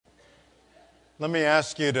Let me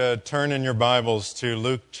ask you to turn in your Bibles to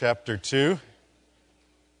Luke chapter 2.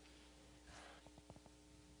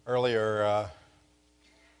 Earlier,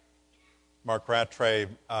 Mark Rattray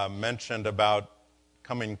mentioned about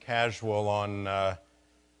coming casual on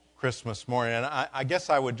Christmas morning. And I guess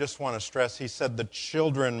I would just want to stress, he said the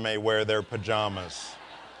children may wear their pajamas.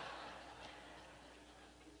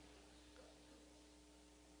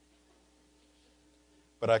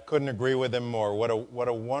 But I couldn't agree with him more. What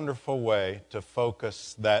a wonderful way to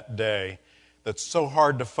focus that day. That's so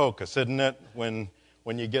hard to focus, isn't it, when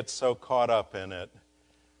you get so caught up in it?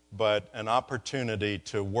 But an opportunity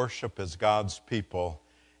to worship as God's people,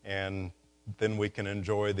 and then we can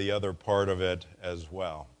enjoy the other part of it as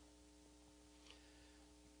well.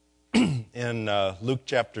 In Luke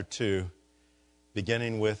chapter 2,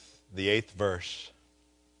 beginning with the 8th verse,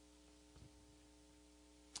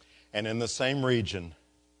 and in the same region,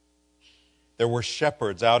 there were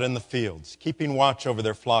shepherds out in the fields, keeping watch over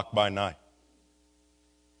their flock by night.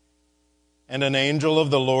 And an angel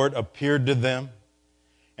of the Lord appeared to them,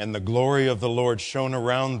 and the glory of the Lord shone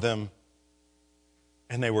around them,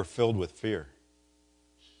 and they were filled with fear.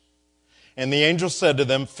 And the angel said to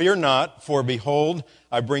them, "Fear not, for behold,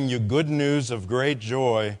 I bring you good news of great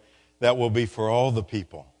joy that will be for all the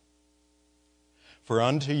people. For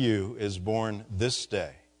unto you is born this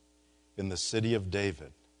day in the city of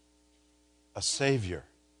David a Savior,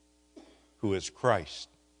 who is Christ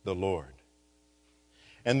the Lord.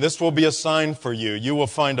 And this will be a sign for you. You will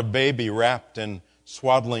find a baby wrapped in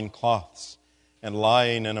swaddling cloths and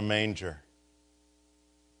lying in a manger."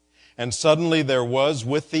 And suddenly there was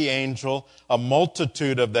with the angel a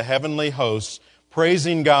multitude of the heavenly hosts,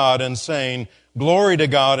 praising God and saying, "Glory to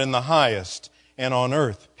God in the highest, and on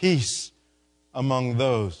earth peace among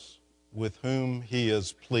those with whom He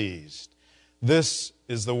is pleased." This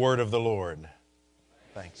is the word of the Lord.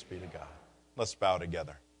 Thanks be to God. Let's bow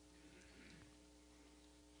together.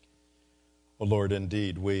 Oh Lord,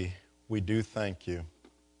 indeed, we do thank you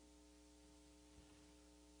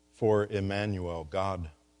for Emmanuel,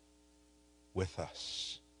 God with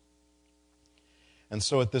us. And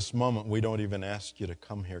so at this moment, we don't even ask you to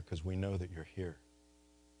come here because we know that you're here.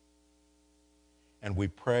 And we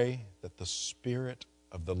pray that the Spirit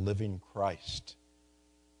of the living Christ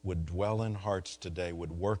would dwell in hearts today,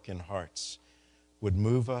 would work in hearts, would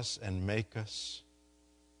move us and make us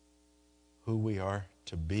who we are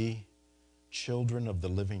to be, children of the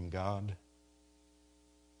living God.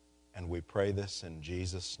 And we pray this in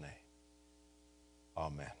Jesus' name.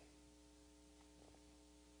 Amen.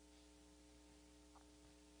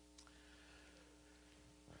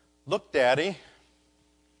 Look, Daddy.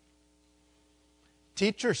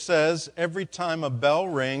 Teacher says every time a bell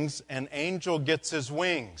rings, an angel gets his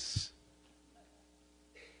wings.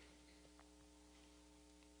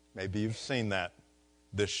 Maybe you've seen that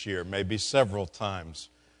this year, maybe several times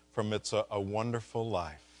from It's a Wonderful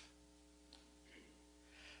Life.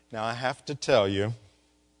 Now, I have to tell you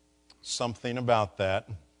something about that.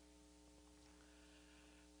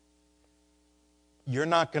 You're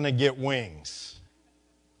not going to get wings.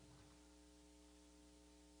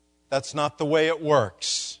 That's not the way it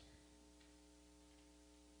works.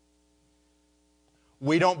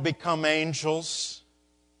 We don't become angels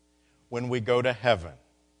when we go to heaven.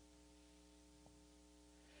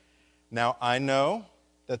 Now, I know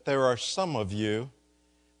that there are some of you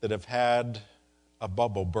that have had a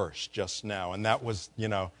bubble burst just now, and that was,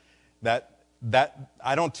 that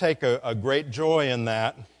I don't take a great joy in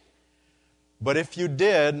that. But if you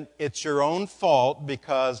did, it's your own fault,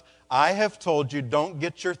 because I have told you don't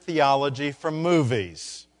get your theology from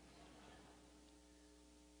movies.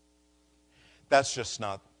 That's just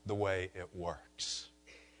not the way it works.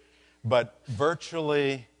 But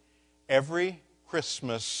virtually every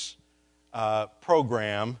Christmas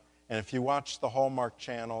program, and if you watch the Hallmark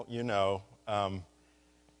Channel,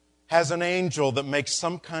 has an angel that makes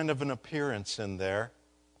some kind of an appearance in there.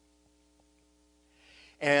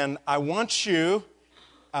 And I want you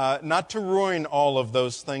not to ruin all of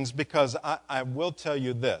those things, because I will tell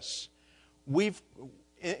you this.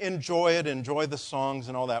 Enjoy the songs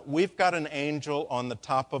and all that. We've got an angel on the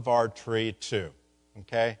top of our tree too,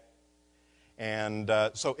 okay? And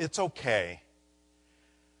so it's okay.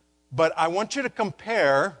 But I want you to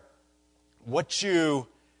compare what you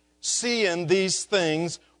see in these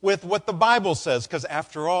things with what the Bible says, because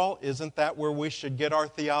after all, isn't that where we should get our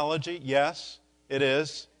theology? Yes, it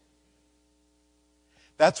is.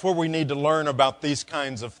 That's where we need to learn about these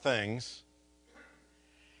kinds of things.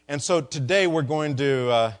 And so today we're going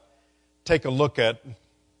to take a look at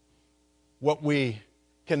what we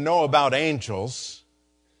can know about angels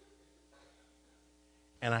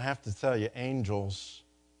And I have to tell you, angels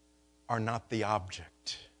are not the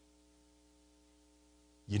object.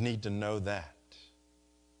 You need to know that.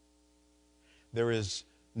 There is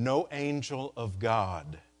no angel of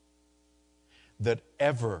God that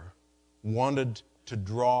ever wanted to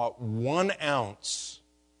draw 1 ounce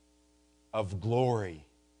of glory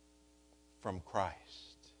from Christ.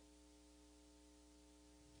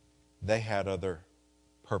 They had other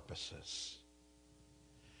purposes.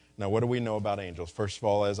 Now, what do we know about angels? First of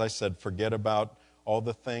all, as I said, forget about all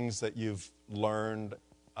the things that you've learned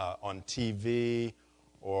on TV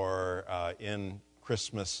or in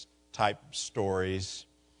Christmas-type stories.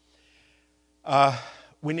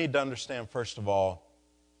 We need to understand, first of all,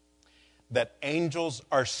 that angels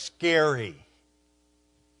are scary.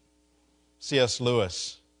 C.S.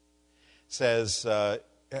 Lewis says,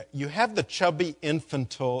 you have the chubby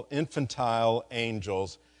infantile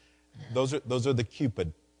angels. Those are the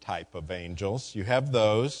Cupid type of angels. You have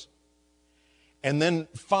those. And then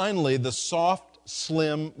finally, the soft,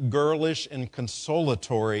 slim, girlish, and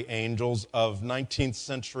consolatory angels of 19th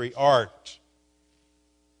century art.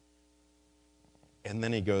 And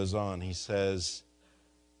then he goes on. He says,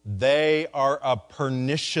 they are a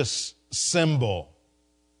pernicious symbol.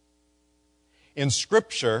 In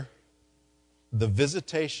Scripture, the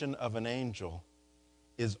visitation of an angel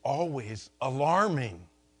is always alarming.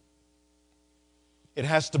 It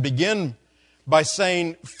has to begin by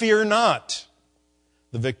saying, fear not.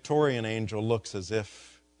 The Victorian angel looks as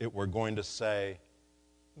if it were going to say,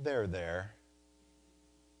 they're there.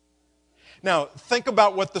 Now, think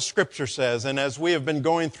about what the Scripture says, and as we have been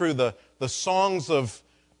going through the songs of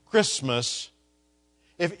Christmas,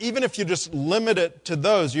 even if you just limit it to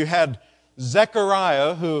those, you had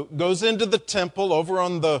Zechariah, who goes into the temple over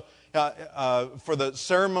on the for the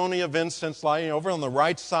ceremony of incense lighting. Over on the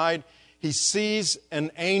right side, he sees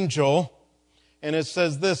an angel, and it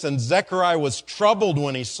says this, and Zechariah was troubled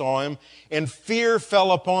when he saw him, and fear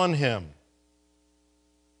fell upon him.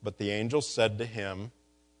 But the angel said to him,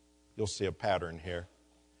 you'll see a pattern here,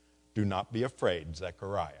 do not be afraid,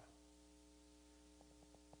 Zechariah.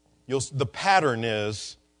 The pattern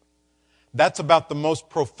is, that's about the most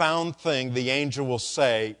profound thing the angel will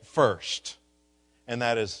say first. And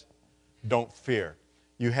that is, don't fear.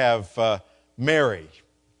 You have Mary,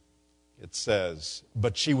 it says,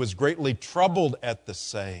 but she was greatly troubled at the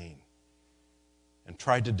saying and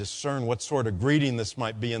tried to discern what sort of greeting this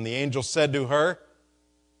might be. And the angel said to her,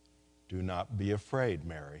 do not be afraid,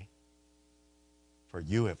 Mary, for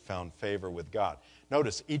you have found favor with God.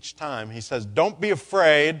 Notice each time he says, don't be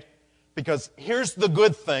afraid, because here's the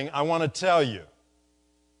good thing I want to tell you.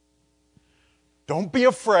 Don't be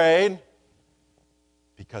afraid,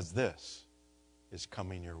 because this is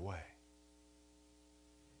coming your way.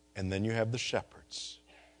 And then you have the shepherds.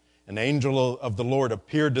 An angel of the Lord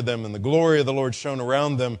appeared to them, and the glory of the Lord shone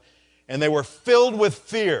around them, and they were filled with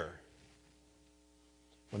fear.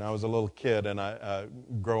 When I was a little kid and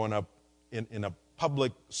growing up in a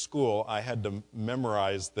public school, I had to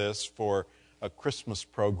memorize this for a Christmas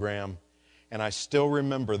program, and I still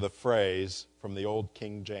remember the phrase from the old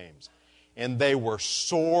King James. And they were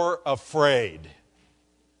sore afraid.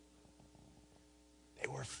 They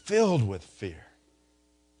were filled with fear.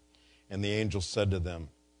 And the angel said to them,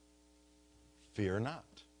 fear not.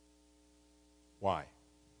 Why?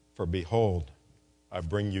 For behold, I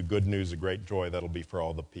bring you good news of great joy that'll be for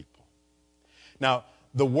all the people. Now,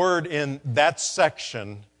 the word in that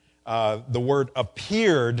section, the word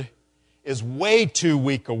appeared, is way too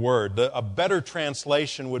weak a word. A better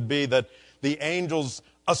translation would be that the angels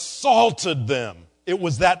assaulted them. It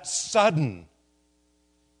was that sudden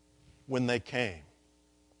when they came.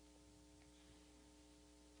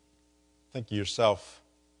 Think of yourself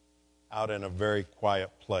out in a very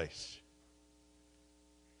quiet place.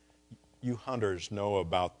 You hunters know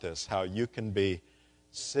about this, how you can be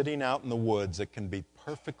sitting out in the woods. It can be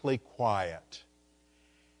perfectly quiet,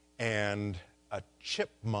 and a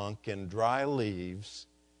chipmunk in dry leaves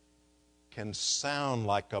can sound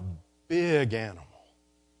like a big animal.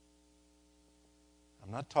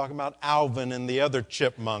 I'm not talking about Alvin and the other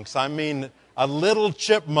chipmunks. I mean a little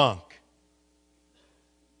chipmunk.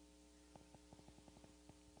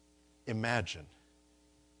 Imagine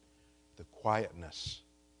the quietness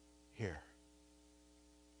here.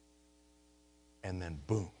 And then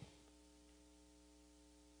boom.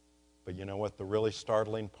 But you know what the really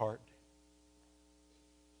startling part?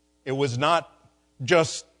 It was not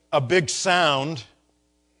just a big sound.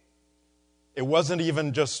 It wasn't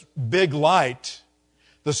even just big light.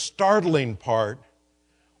 The startling part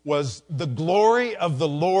was the glory of the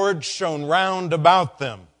Lord shone round about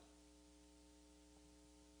them.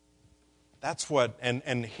 That's what,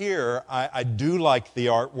 and here I do like the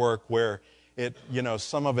artwork where it,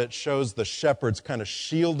 some of it shows the shepherds kind of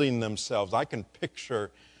shielding themselves. I can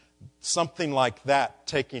picture something like that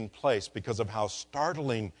taking place because of how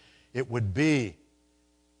startling it would be.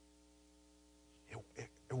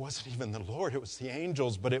 It wasn't even the Lord, it was the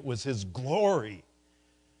angels, but it was His glory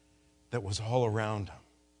that was all around Him.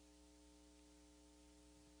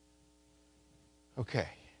 Okay,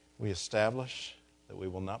 we establish that we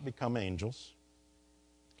will not become angels,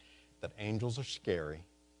 that angels are scary,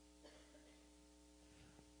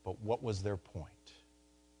 but what was their point?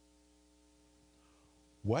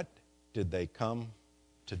 What did they come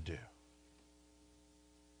to do?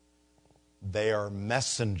 They are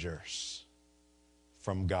messengers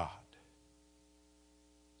from God.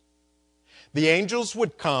 The angels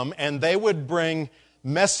would come and they would bring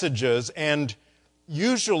messages, and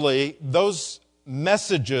usually those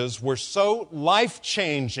messages were so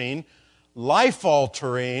life-changing,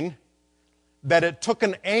 life-altering, that it took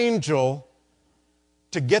an angel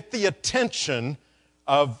to get the attention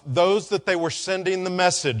of those that they were sending the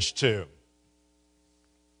message to.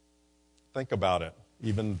 Think about it,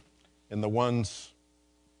 even in the ones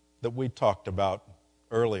that we talked about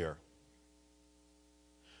earlier.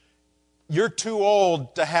 You're too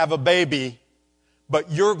old to have a baby,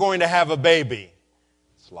 but you're going to have a baby.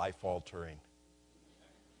 It's life-altering.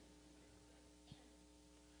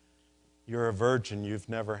 You're a virgin, you've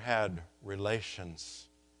never had relations.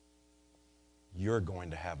 You're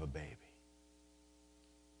going to have a baby.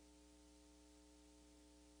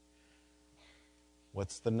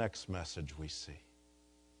 What's the next message we see?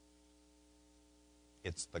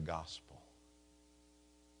 It's the gospel.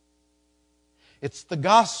 It's the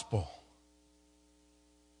gospel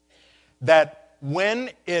that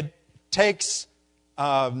when it takes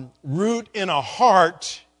root in a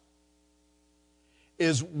heart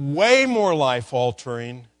is way more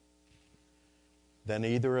life-altering than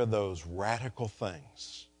either of those radical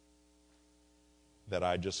things that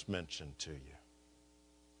I just mentioned to you.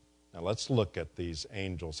 Now let's look at these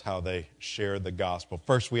angels, how they share the gospel.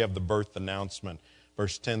 First we have the birth announcement,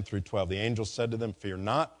 verse 10 through 12. The angel said to them, "Fear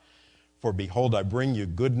not, for behold, I bring you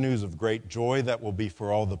good news of great joy that will be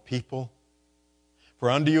for all the people. For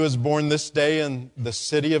unto you is born this day in the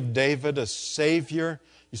city of David a Savior."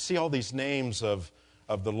 You see all these names of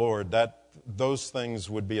the Lord. Those things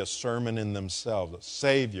would be a sermon in themselves. A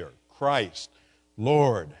Savior, Christ,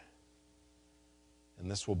 Lord. And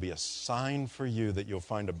this will be a sign for you that you'll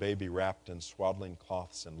find a baby wrapped in swaddling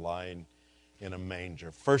cloths and lying in a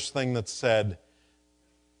manger. First thing that's said,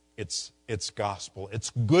 it's gospel. It's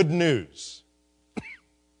good news.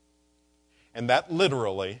 And that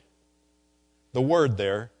literally, the word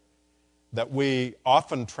there that we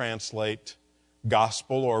often translate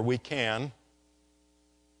gospel, or we can,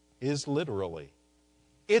 is literally.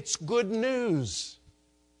 It's good news.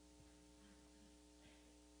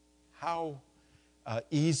 How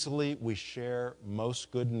easily we share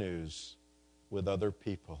most good news with other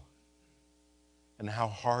people, and how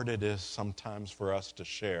hard it is sometimes for us to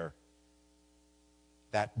share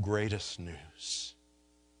that greatest news,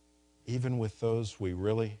 even with those we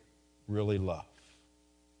really, really love.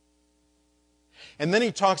 And then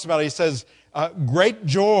he talks about, he says, great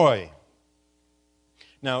joy.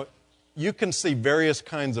 Now, you can see various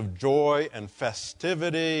kinds of joy and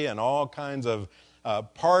festivity and all kinds of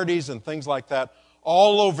parties and things like that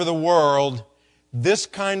all over the world. This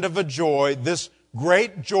kind of a joy, this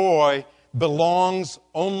great joy, belongs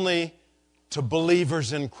only to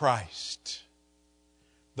believers in Christ.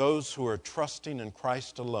 Those who are trusting in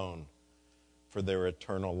Christ alone for their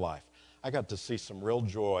eternal life. I got to see some real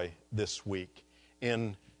joy this week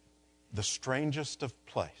in the strangest of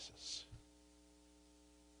places.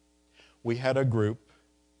 We had a group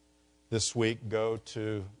this week go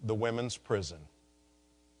to the women's prison.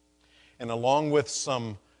 And along with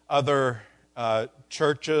some other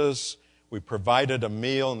churches, we provided a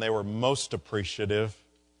meal, and they were most appreciative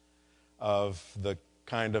of the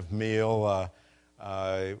kind of meal.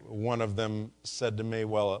 One of them said to me,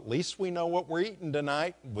 "Well, at least we know what we're eating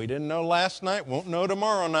tonight. We didn't know last night, won't know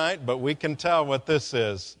tomorrow night, but we can tell what this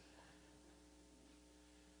is."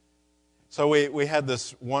 So we had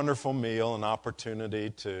this wonderful meal, an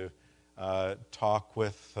opportunity to talk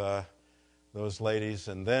with those ladies.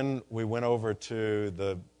 And then we went over to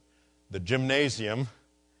the gymnasium,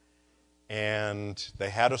 and they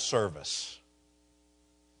had a service.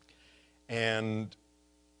 And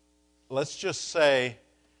let's just say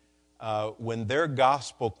when their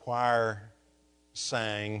gospel choir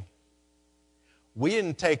sang, we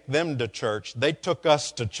didn't take them to church, they took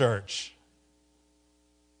us to church.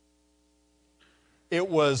 It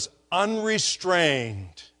was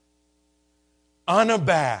unrestrained,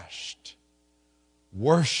 unabashed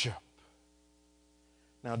worship.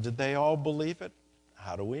 Now, did they all believe it?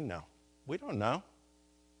 How do we know? We don't know.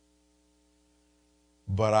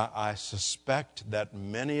 But I suspect that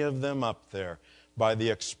many of them up there, by the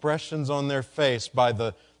expressions on their face, by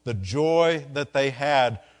the joy that they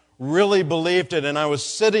had, really believed it. And I was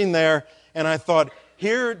sitting there and I thought,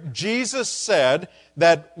 here Jesus said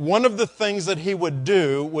that one of the things that He would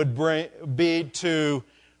do would be to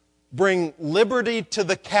bring liberty to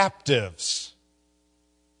the captives.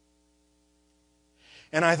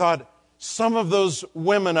 And I thought, some of those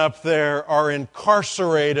women up there are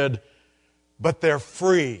incarcerated, but they're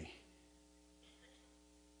free.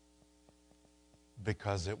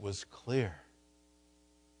 Because it was clear.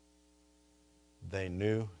 They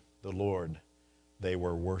knew the Lord they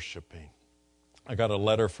were worshiping. I got a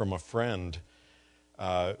letter from a friend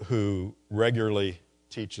who regularly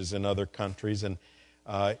teaches in other countries, and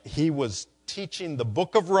he was teaching the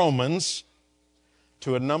book of Romans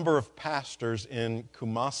to a number of pastors in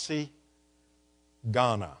Kumasi,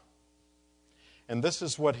 Ghana. And this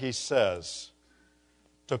is what he says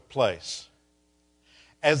took place.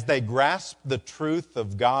 As they grasped the truth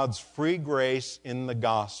of God's free grace in the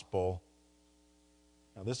gospel.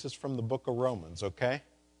 Now this is from the book of Romans, okay?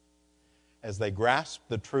 As they grasped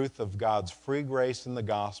the truth of God's free grace in the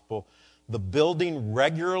gospel, the building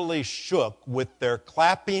regularly shook with their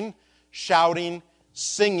clapping, shouting,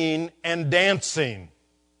 singing, and dancing.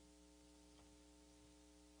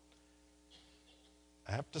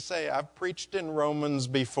 I have to say, I've preached in Romans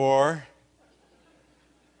before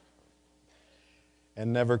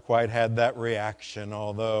and never quite had that reaction,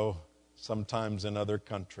 although sometimes in other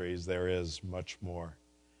countries there is much more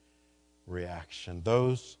reaction.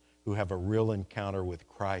 Those who have a real encounter with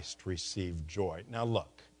Christ receive joy. Now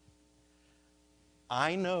look,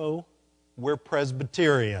 I know we're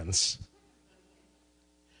Presbyterians,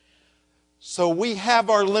 so we have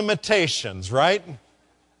our limitations, right?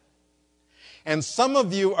 And some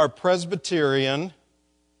of you are Presbyterian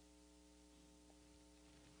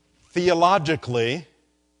theologically.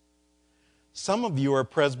 Some of you are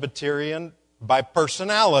Presbyterian by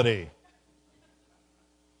personality.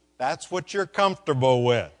 That's what you're comfortable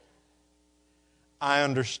with. I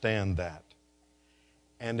understand that.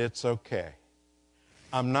 And it's okay.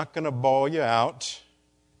 I'm not going to bawl you out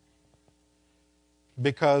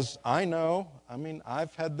because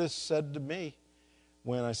I've had this said to me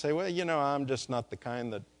when I say, well, I'm just not the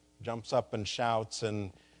kind that jumps up and shouts,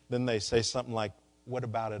 and then they say something like, what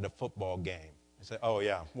about at a football game? I say, oh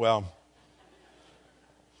yeah, well.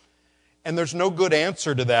 And there's no good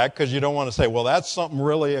answer to that because you don't want to say, well, that's something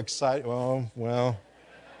really exciting. Well.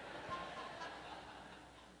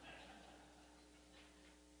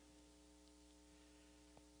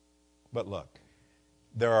 But look,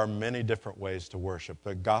 there are many different ways to worship.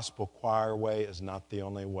 The gospel choir way is not the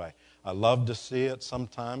only way. I love to see it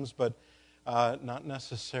sometimes, but not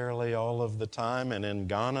necessarily all of the time. And in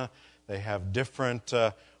Ghana, they have different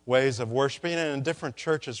ways of worshiping. And in different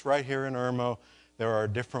churches right here in Irmo, there are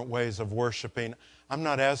different ways of worshiping. I'm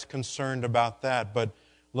not as concerned about that. But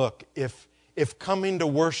look, if coming to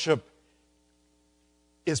worship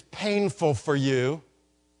is painful for you,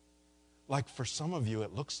 like for some of you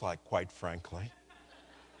it looks like, quite frankly.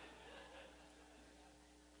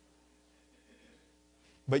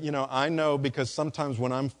 But I know because sometimes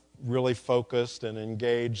when I'm really focused and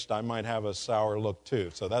engaged, I might have a sour look too,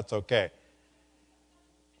 so that's okay.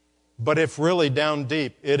 But if really down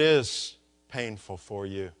deep it is painful for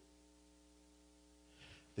you,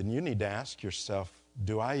 then you need to ask yourself,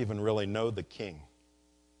 do I even really know the King?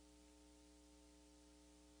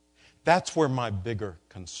 That's where my bigger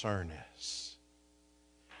concern is.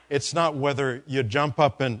 It's not whether you jump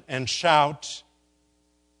up and shout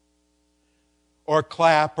or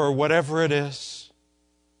clap or whatever it is.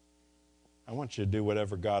 I want you to do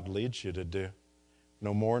whatever God leads you to do.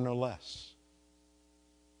 No more, no less.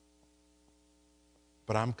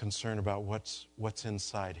 But I'm concerned about what's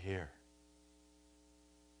inside here.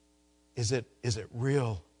 Is it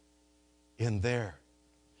real in there?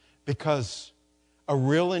 Because a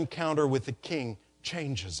real encounter with the King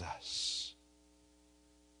changes us.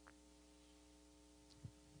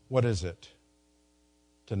 What is it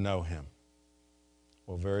to know Him?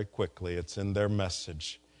 Well, very quickly, it's in their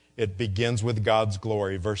message. It begins with God's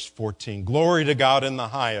glory, verse 14. Glory to God in the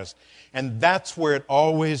highest. And that's where it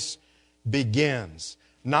always begins.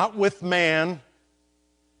 Not with man,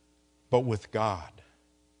 but with God.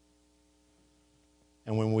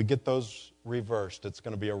 And when we get those reversed, it's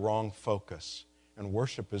going to be a wrong focus. And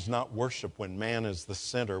worship is not worship when man is the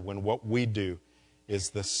center, when what we do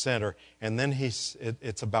is the center. And then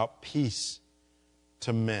it's about peace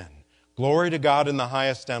to men. Glory to God in the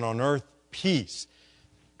highest, and on earth, peace.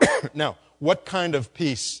 Now, what kind of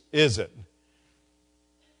peace is it?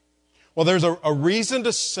 Well, there's a reason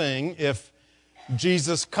to sing if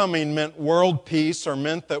Jesus' coming meant world peace, or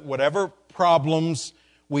meant that whatever problems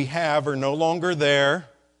we have are no longer there,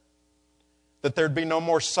 that there'd be no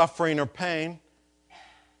more suffering or pain.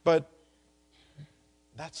 But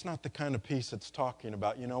that's not the kind of peace it's talking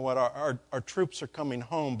about. You know what? Our troops are coming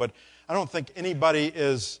home, but I don't think anybody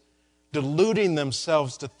is deluding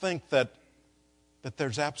themselves to think that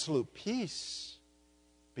there's absolute peace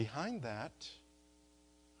behind that.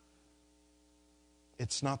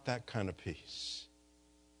 It's not that kind of peace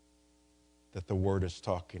that the Word is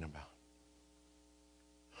talking about.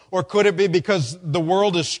 Or could it be because the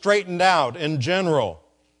world is straightened out in general?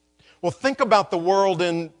 Well, think about the world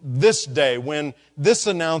in this day when this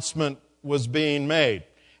announcement was being made.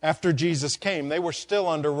 After Jesus came, they were still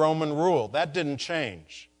under Roman rule. That didn't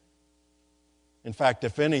change. In fact,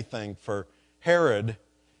 if anything, for Herod,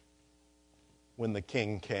 when the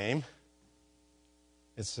king came,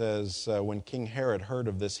 it says, when King Herod heard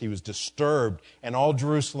of this, he was disturbed, and all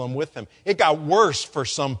Jerusalem with him. It got worse for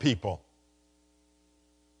some people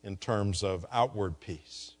in terms of outward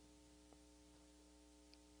peace.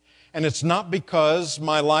 And it's not because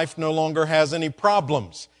my life no longer has any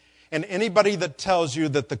problems. And anybody that tells you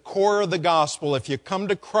that the core of the gospel, if you come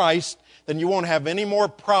to Christ, then you won't have any more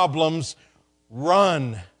problems,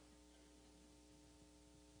 run.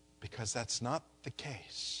 Because that's not the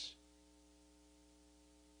case.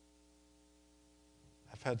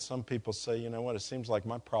 I've had some people say, you know what, it seems like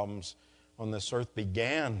my problems on this earth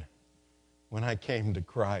began when I came to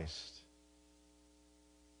Christ.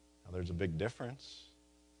 Now there's a big difference,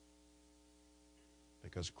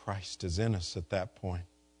 because Christ is in us at that point.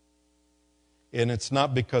 And it's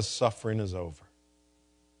not because suffering is over.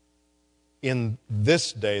 In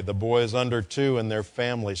this day, the boys under 2 and their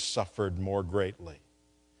families suffered more greatly.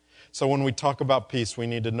 So when we talk about peace, we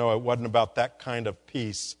need to know it wasn't about that kind of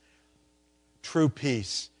peace. True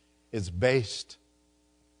peace is based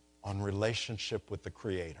on relationship with the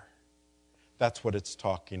Creator. That's what it's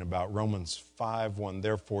talking about. Romans 5:1.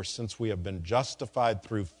 Therefore, since we have been justified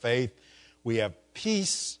through faith, we have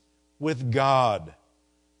peace with God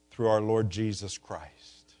through our Lord Jesus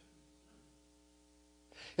Christ.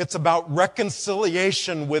 It's about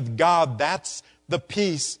reconciliation with God. That's the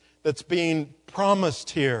peace that's being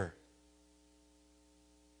promised here.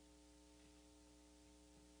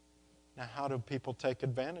 Now, how do people take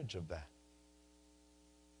advantage of that?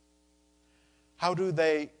 How do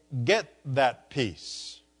they get that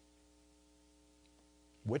peace?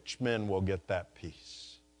 Which men will get that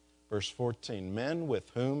peace? Verse 14, men with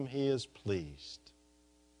whom He is pleased.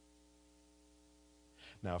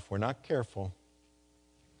 Now, if we're not careful,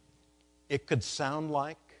 it could sound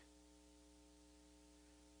like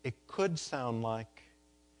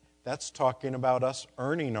that's talking about us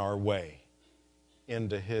earning our way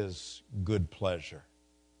into His good pleasure.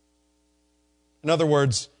 In other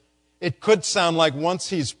words, it could sound like once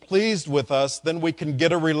He's pleased with us, then we can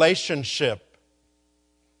get a relationship.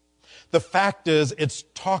 The fact is, it's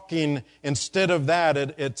talking, instead of that,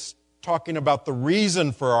 it's talking about the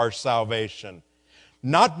reason for our salvation.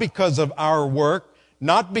 Not because of our work,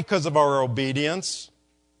 not because of our obedience.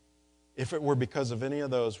 If it were because of any of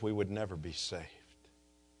those, we would never be saved.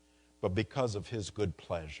 But because of His good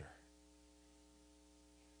pleasure.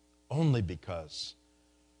 Only because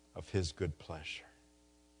of His good pleasure.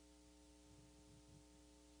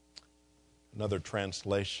 Another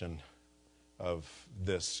translation of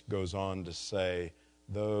this goes on to say,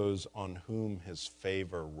 those on whom His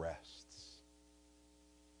favor rests.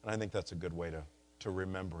 And I think that's a good way to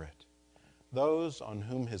remember it. Those on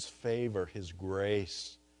whom His favor, His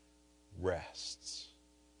grace rests.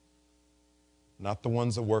 Not the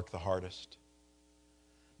ones that work the hardest.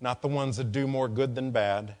 Not the ones that do more good than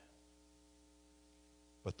bad.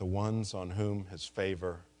 But the ones on whom His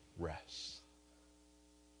favor rests.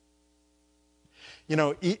 You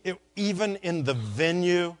know, even in the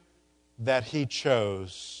venue that He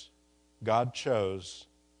chose, God chose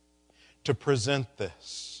to present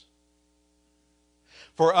this.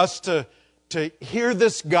 For us to hear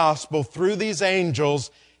this gospel through these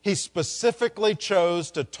angels, He specifically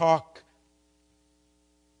chose to talk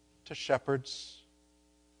to shepherds.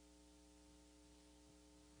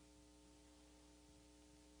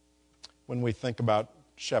 When we think about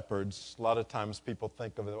shepherds, a lot of times people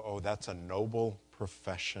think of, oh, that's a noble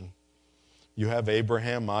profession. You have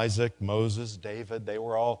Abraham, Isaac, Moses, David. They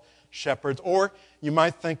were all shepherds. Or you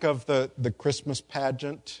might think of the Christmas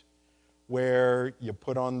pageant where you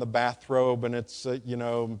put on the bathrobe and it's,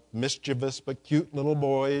 mischievous but cute little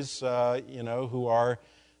boys, who are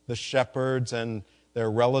the shepherds, and they're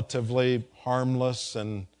relatively harmless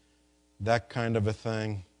and that kind of a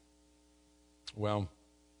thing. Well,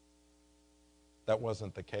 that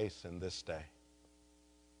wasn't the case in this day.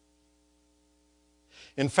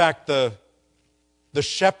 In fact, the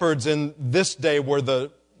shepherds in this day were the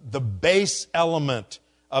base element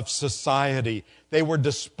of society. They were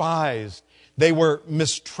despised. They were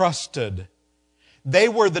mistrusted. They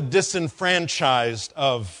were the disenfranchised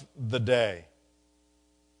of the day.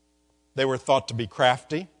 They were thought to be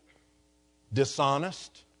crafty,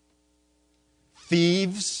 dishonest,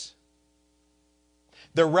 thieves.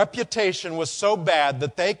 Their reputation was so bad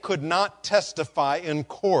that they could not testify in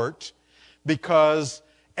court because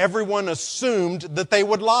everyone assumed that they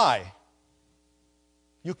would lie.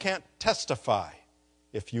 You can't testify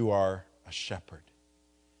if you are a shepherd.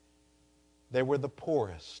 They were the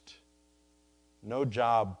poorest. No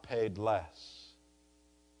job paid less.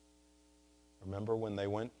 Remember when they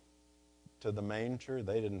went to the manger?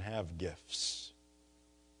 They didn't have gifts.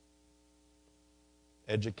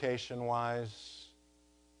 Education-wise,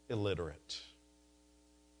 illiterate.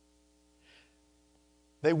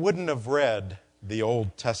 They wouldn't have read the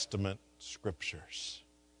Old Testament scriptures.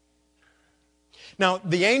 Now,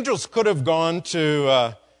 the angels could have gone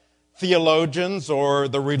to theologians or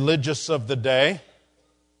the religious of the day.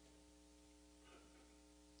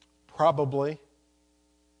 Probably.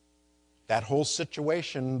 That whole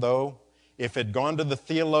situation, though, if it had gone to the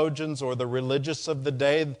theologians or the religious of the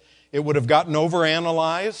day, it would have gotten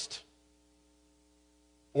overanalyzed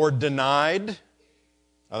or denied.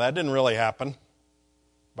 Now, that didn't really happen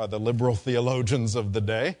by the liberal theologians of the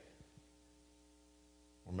day.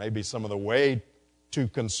 Or maybe some of the way too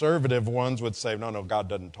conservative ones would say, no, God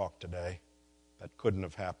doesn't talk today. That couldn't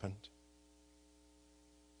have happened.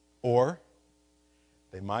 Or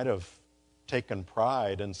they might have taken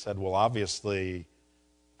pride and said, well, obviously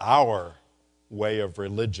our way of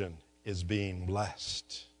religion is being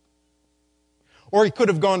blessed. Or he could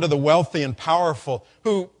have gone to the wealthy and powerful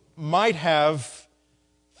who might have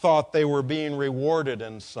thought they were being rewarded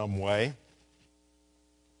in some way.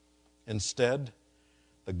 Instead,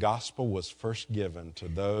 the gospel was first given to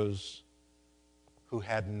those who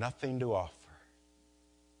had nothing to offer.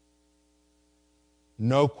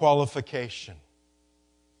 No qualification.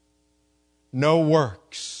 No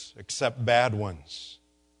works except bad ones.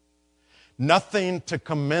 Nothing to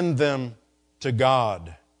commend them to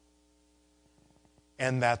God.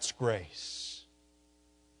 And that's grace.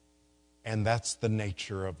 And that's the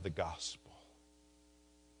nature of the gospel.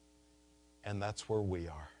 And that's where we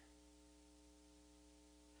are.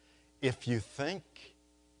 If you think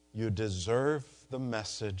you deserve the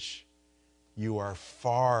message, you are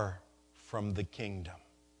far from the kingdom.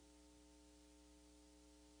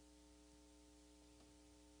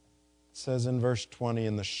 It says in verse 20,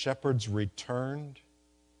 and the shepherds returned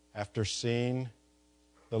after seeing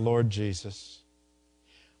the Lord Jesus,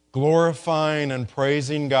 glorifying and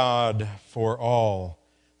praising God for all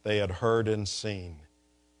they had heard and seen,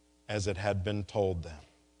 as it had been told them.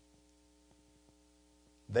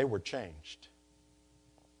 They were changed.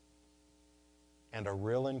 And a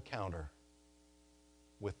real encounter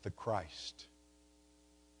with the Christ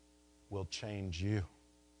will change you,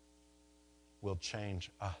 will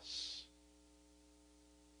change us.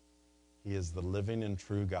 He is the living and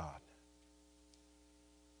true God.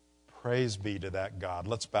 Praise be to that God.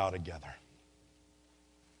 Let's bow together.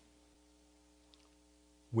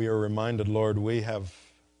 We are reminded, Lord, we have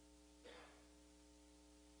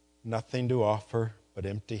nothing to offer but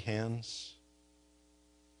empty hands.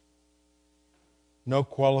 No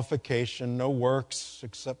qualification, no works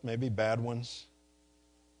except maybe bad ones.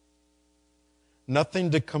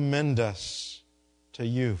 Nothing to commend us to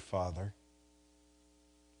you, Father.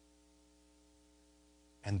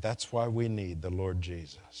 And that's why we need the Lord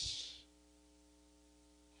Jesus.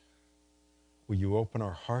 Will you open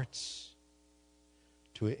our hearts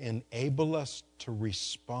to enable us to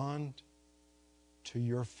respond to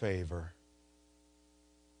your favor?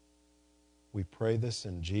 We pray this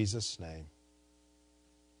in Jesus' name.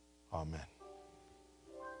 Amen.